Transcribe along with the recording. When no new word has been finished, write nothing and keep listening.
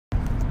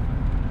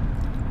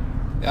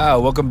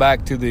Welcome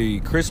back to the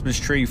Christmas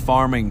Tree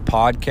Farming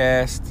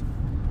Podcast.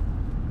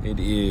 It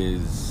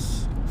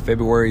is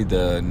February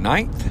the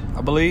 9th,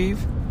 I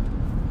believe.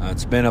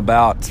 It's been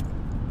about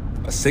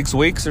 6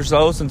 weeks or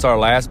so since our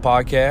last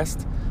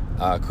podcast.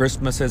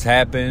 Christmas has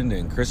happened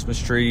and Christmas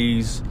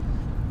trees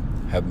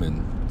have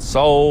been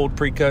sold.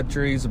 Pre-cut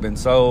trees have been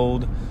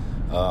sold.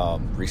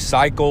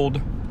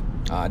 Recycled.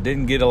 I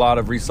didn't get a lot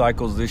of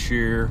recycles this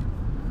year.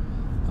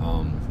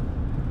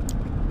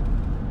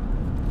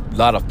 A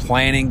lot of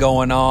planning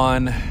going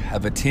on.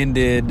 I've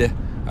attended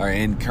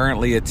and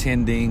currently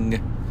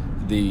attending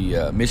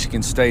the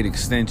Michigan State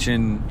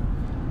Extension.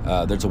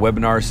 There's a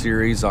webinar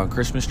series on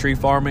Christmas tree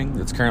farming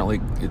it's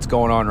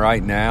going on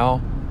right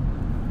now,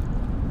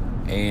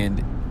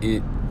 and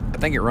I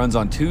think it runs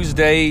on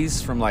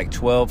Tuesdays from like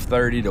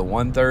 12:30 to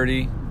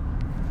 1:30.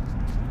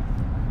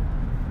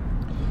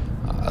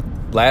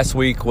 Last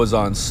week was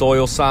on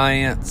soil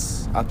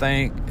science, I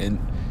think, and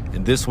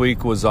this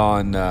week was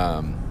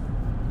on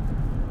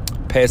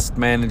pest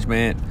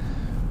management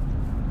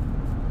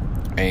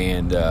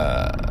and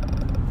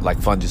like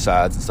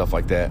fungicides and stuff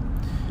like that.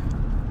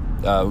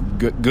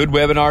 Good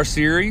webinar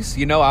series.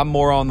 You know, I'm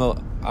more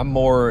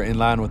in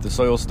line with the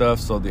soil stuff,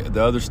 so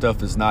the other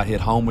stuff has not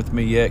hit home with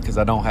me yet because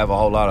I don't have a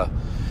whole lot of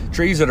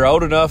trees that are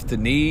old enough to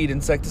need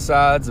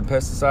insecticides and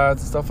pesticides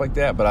and stuff like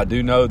that. But I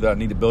do know that I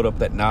need to build up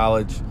that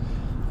knowledge.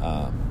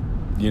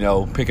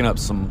 Picking up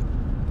some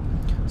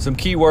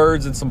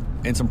keywords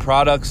and some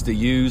products to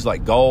use,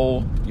 like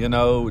Goal,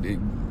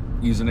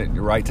 using it at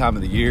the right time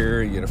of the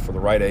year, for the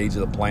right age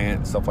of the plant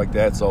and stuff like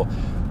that. So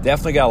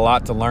definitely got a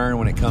lot to learn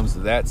when it comes to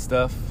that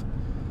stuff.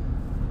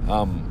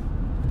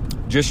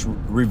 Just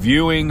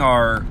reviewing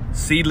our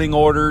seedling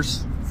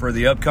orders for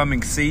the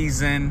upcoming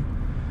season.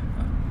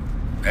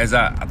 As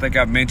I think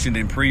I've mentioned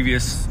in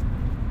previous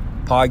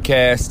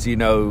podcasts,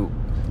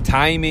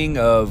 timing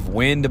of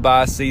when to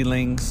buy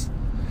seedlings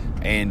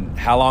and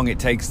how long it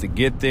takes to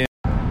get them.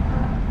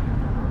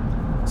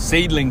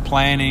 Seedling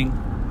planting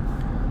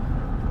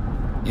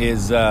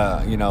is,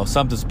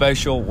 something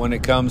special when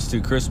it comes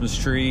to Christmas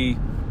tree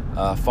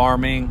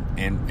farming,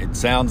 and it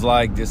sounds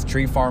like just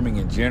tree farming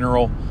in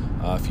general.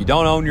 If you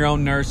don't own your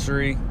own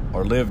nursery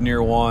or live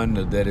near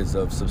one that is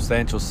of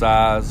substantial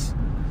size,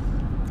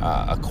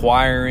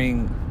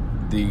 acquiring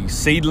the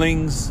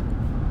seedlings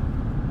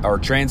or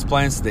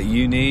transplants that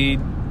you need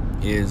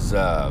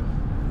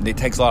it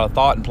takes a lot of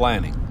thought and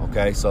planning.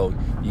 Okay, so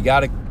you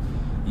gotta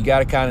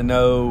kind of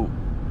know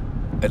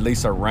at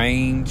least a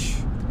range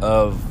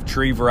of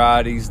tree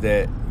varieties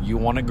that you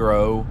want to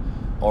grow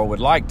or would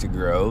like to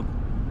grow.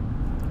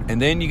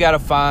 And then you got to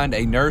find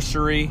a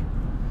nursery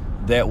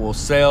that will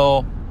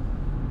sell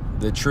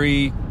the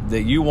tree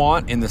that you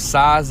want in the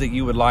size that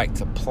you would like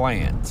to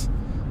plant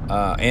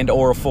and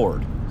or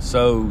afford.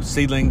 So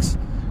seedlings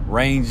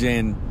range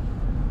in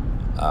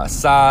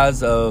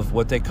size of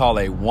what they call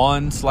a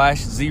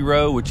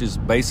 1/0, which is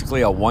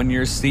basically a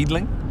 1-year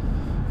seedling.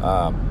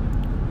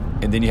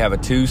 And then you have a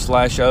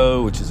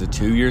 2/0, which is a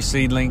 2-year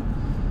seedling.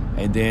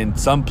 And then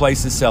some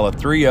places sell a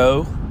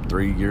 3/0,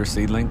 3-year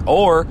seedling.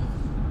 Or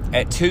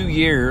at 2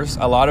 years,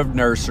 a lot of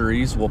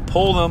nurseries will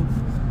pull them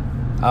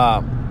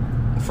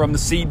from the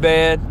seed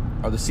bed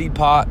or the seed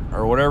pot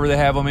or whatever they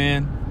have them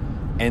in,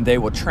 and they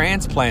will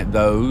transplant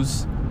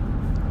those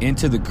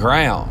into the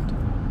ground,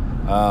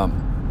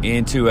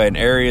 into an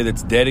area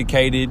that's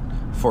dedicated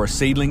for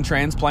seedling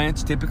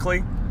transplants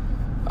typically.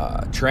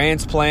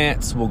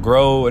 Transplants will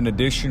grow an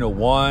additional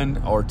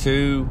 1 or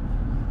 2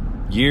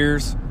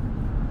 years,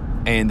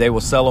 and they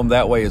will sell them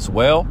that way as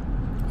well.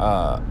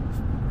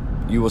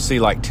 You will see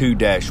like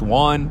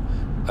 2-1.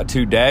 A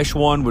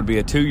 2-1 would be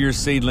a 2-year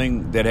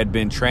seedling that had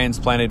been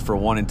transplanted for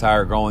one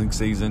entire growing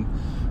season,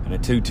 and a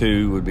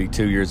 2-2 would be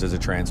 2 years as a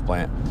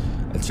transplant,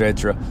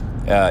 etc.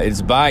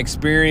 It's by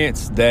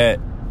experience that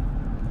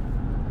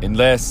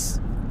unless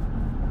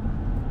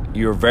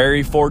you're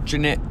very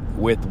fortunate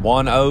with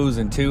 1-0s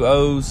and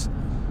 2-0s,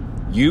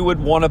 you would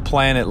want to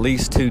plant at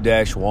least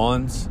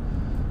 2-1s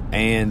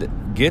and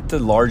get the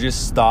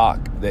largest stock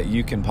that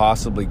you can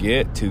possibly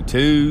get.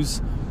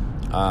 2-2s.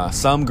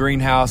 Some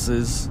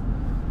greenhouses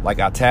like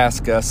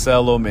Itasca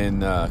sell them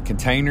in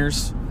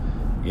containers.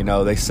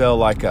 They sell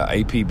like a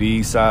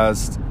APB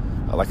sized,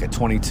 like a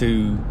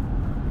 22,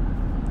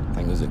 I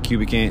think it was a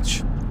cubic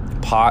inch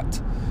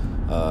pot.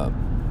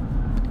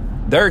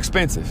 They're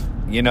expensive.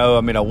 A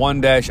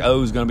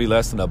 1-0 is going to be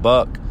less than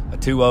 $1. A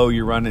 2-0,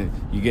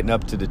 you're getting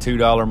up to the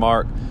 $2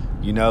 mark,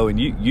 and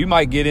you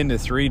might get into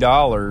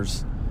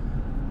 $3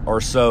 or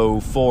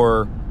so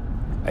for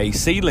a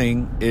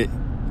seedling.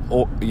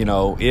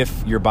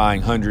 If you're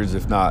buying hundreds,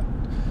 if not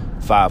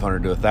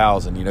 500 to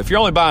 1,000. If you're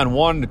only buying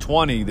 1 to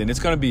 20, then it's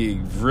going to be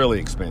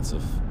really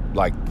expensive.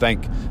 Like,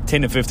 think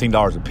 $10 to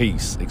 $15 a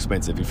piece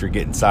expensive if you're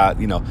getting size.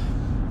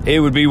 It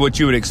would be what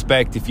you would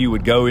expect if you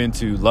would go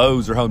into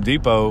Lowe's or Home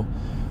Depot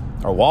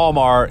or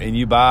Walmart and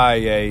you buy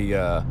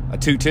a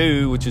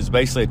 2-2, which is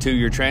basically a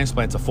 2-year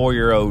transplant. It's a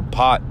 4-year-old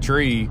pot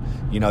tree.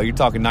 You're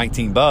talking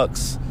 $19.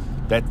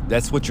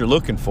 That's what you're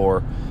looking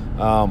for.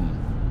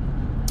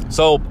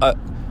 So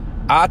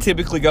I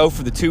typically go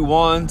for the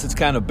 2-1s. It's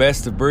kind of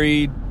best of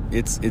breed.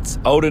 It's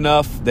old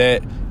enough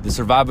that the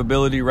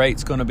survivability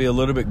rate's going to be a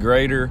little bit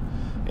greater,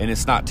 and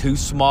it's not too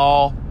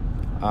small.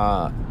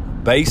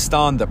 Based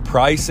on the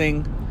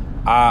pricing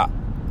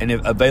and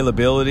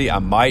availability, I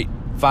might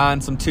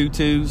find some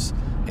 2-2s,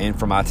 and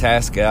for my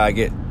Tasca,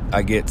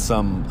 I get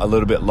some a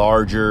little bit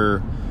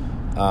larger,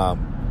 I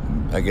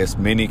guess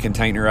mini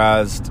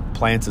containerized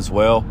plants as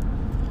well.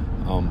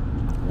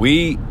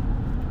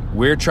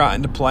 We're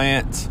trying to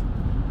plant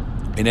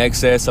in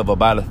excess of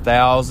about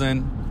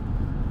 1,000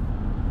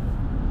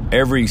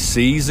 every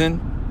season.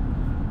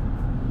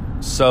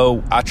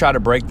 So I try to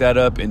break that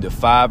up into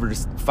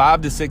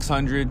 500 to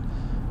 600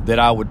 that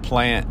I would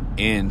plant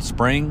in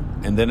spring,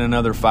 and then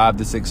another 500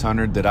 to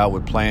 600 that I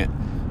would plant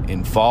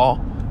in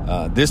fall.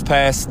 This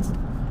past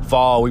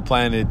fall we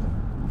planted,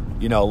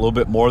 a little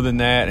bit more than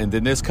that, and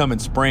then this coming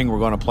spring we're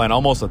going to plant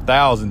almost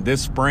 1,000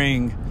 this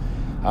spring,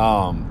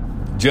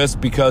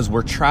 just because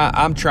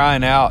I'm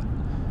trying out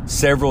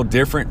several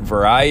different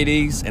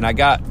varieties, and I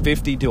got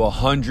 50 to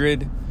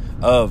 100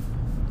 of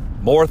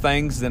more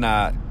things than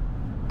I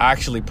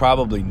actually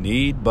probably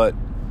need, but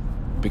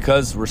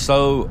because we're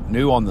so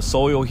new on the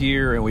soil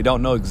here and we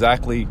don't know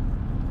exactly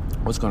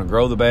what's going to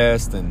grow the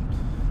best, and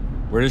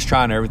we're just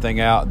trying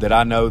everything out that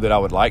I know that I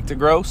would like to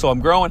grow. So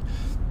I'm growing.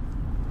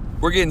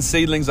 We're getting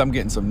seedlings. I'm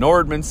getting some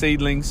Nordman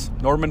seedlings,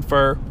 Nordman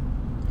fir.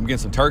 I'm getting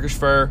some Turkish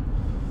fir.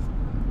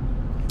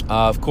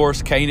 Of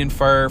course, Canaan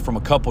fir from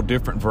a couple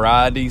different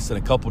varieties and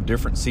a couple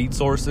different seed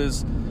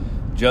sources,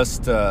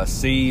 just to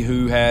see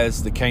who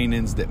has the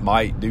Canaans that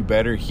might do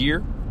better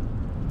here.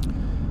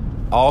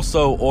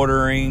 Also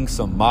ordering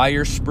some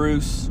Meyer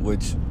spruce,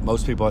 which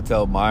most people I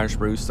tell Meyer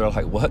spruce, they're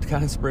like, what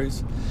kind of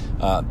spruce?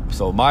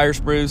 So Meyer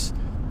spruce,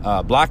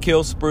 Black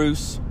Hill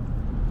spruce,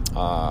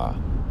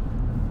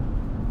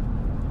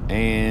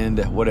 and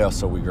what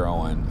else are we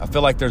growing? I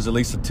feel like there's at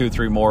least 2 or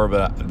 3 more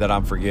that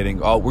I'm forgetting.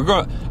 Oh,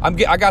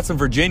 I got some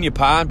Virginia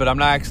pine, but I'm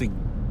not actually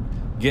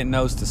getting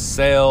those to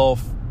sell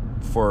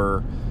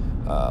for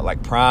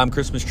like prime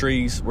Christmas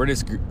trees. We're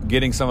just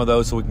getting some of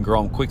those so we can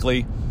grow them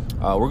quickly.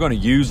 We're going to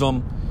use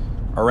them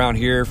around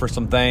here for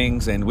some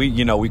things, and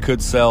we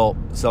could sell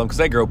them because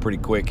they grow pretty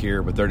quick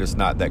here, but they're just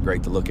not that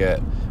great to look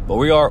at. But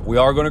we are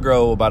going to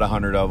grow about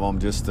 100 of them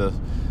just to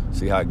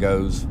see how it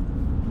goes,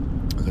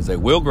 because they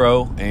will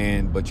grow,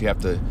 but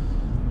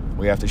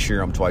we have to shear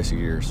them twice a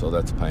year, so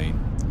that's a pain.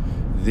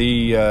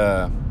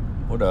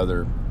 What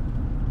other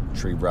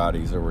tree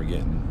varieties are we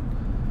getting?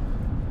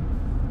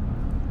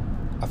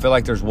 I feel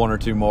like there's 1 or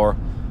 2 more,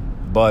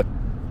 but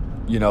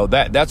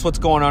that's what's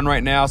going on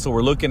right now. So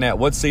we're looking at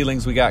what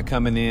seedlings we got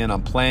coming in.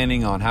 I'm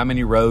planning on how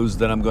many rows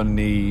that I'm going to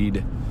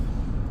need.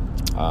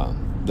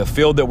 The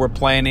field that we're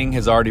planting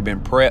has already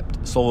been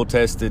prepped, soil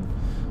tested.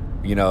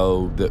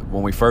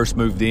 When we first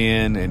moved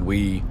in, and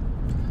we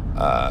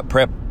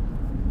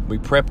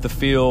prepped the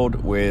field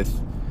with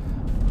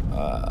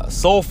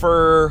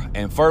sulfur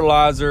and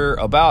fertilizer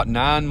about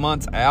 9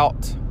 months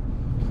out.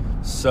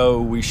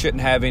 So we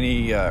shouldn't have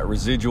any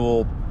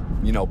residual,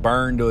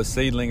 burn to a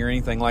seedling or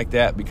anything like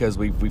that, because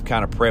we've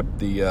kind of prepped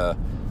the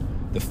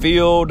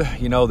field.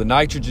 The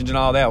nitrogen and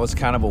all that was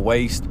kind of a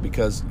waste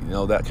because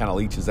that kind of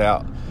leaches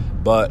out.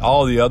 But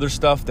all the other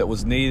stuff that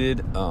was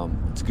needed,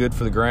 it's good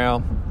for the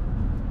ground.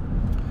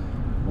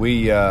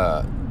 We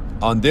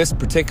on this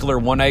particular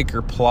 1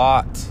 acre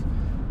plot,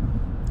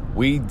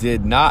 we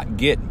didn't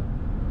get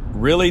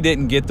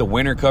the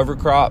winter cover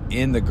crop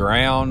in the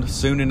ground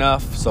soon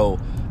enough. So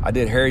I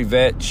did hairy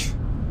vetch,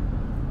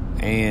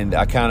 and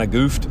I kind of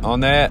goofed on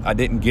that. I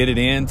didn't get it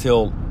in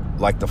till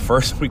like the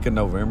first week of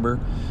November,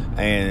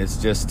 and it's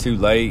just too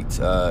late.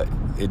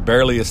 It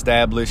barely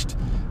established.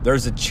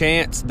 There's a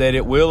chance that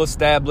it will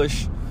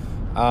establish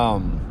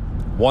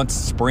once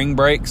spring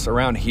breaks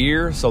around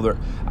here. So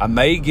I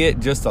may get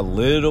just a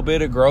little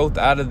bit of growth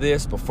out of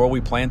this before we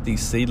plant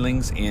these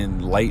seedlings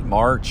in late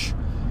March,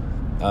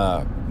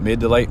 mid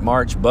to late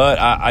March, but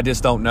I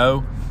just don't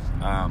know.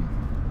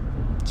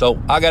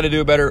 So I got to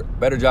do a better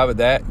job at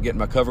that, getting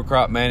my cover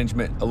crop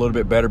management a little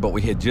bit better. But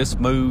we had just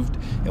moved,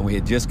 and we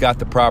had just got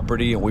the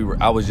property,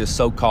 and I was just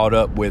so caught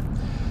up with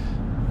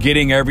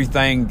getting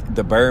everything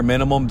the bare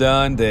minimum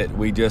done that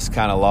we just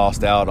kind of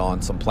lost out on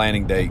some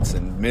planting dates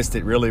and missed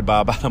it really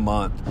by about a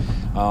month.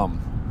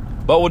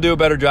 But we'll do a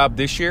better job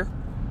this year.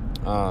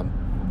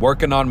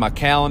 Working on my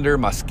calendar,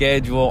 my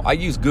schedule. I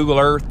use Google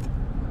Earth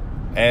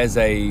as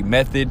a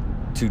method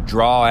to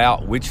draw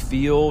out which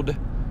field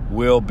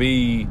will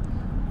be,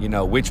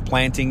 which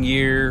planting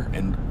year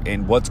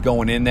and what's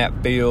going in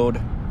that field.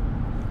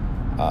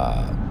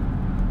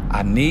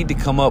 I need to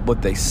come up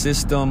with a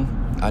system.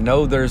 I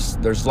know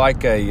there's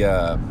like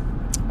a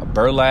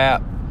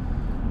burlap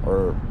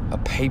or a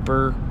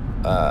paper,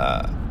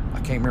 I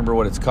can't remember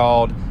what it's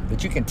called,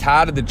 that you can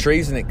tie to the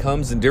trees, and it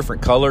comes in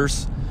different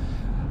colors.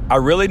 I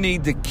really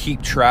need to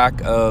keep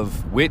track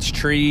of which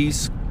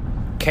trees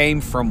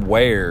came from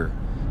where,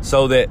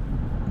 so that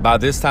by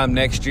this time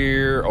next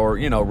year, or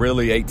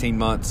really 18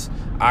 months,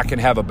 I can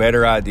have a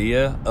better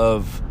idea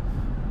of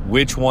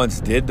which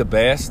ones did the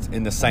best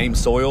in the same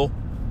soil.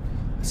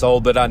 so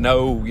that I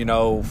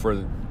know,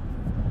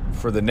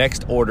 for the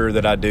next order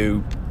that I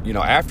do,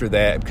 after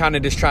that. I'm kind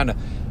of just trying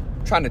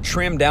to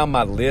trim down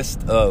my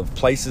list of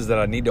places that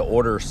I need to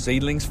order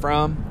seedlings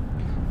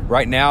from.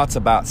 Right now it's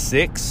about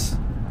 6.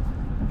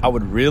 I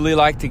would really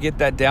like to get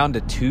that down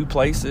to 2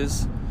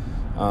 places,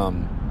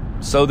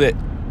 so that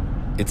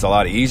it's a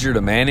lot easier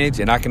to manage,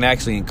 and I can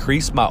actually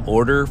increase my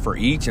order for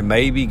each and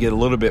maybe get a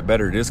little bit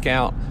better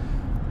discount.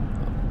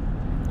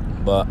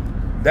 But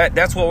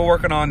that's what we're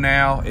working on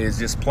now, is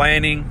just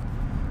planning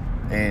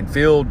and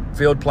field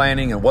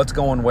planning and what's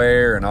going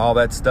where and all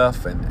that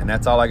stuff. And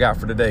that's all I got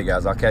for today,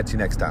 guys. I'll catch you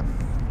next time.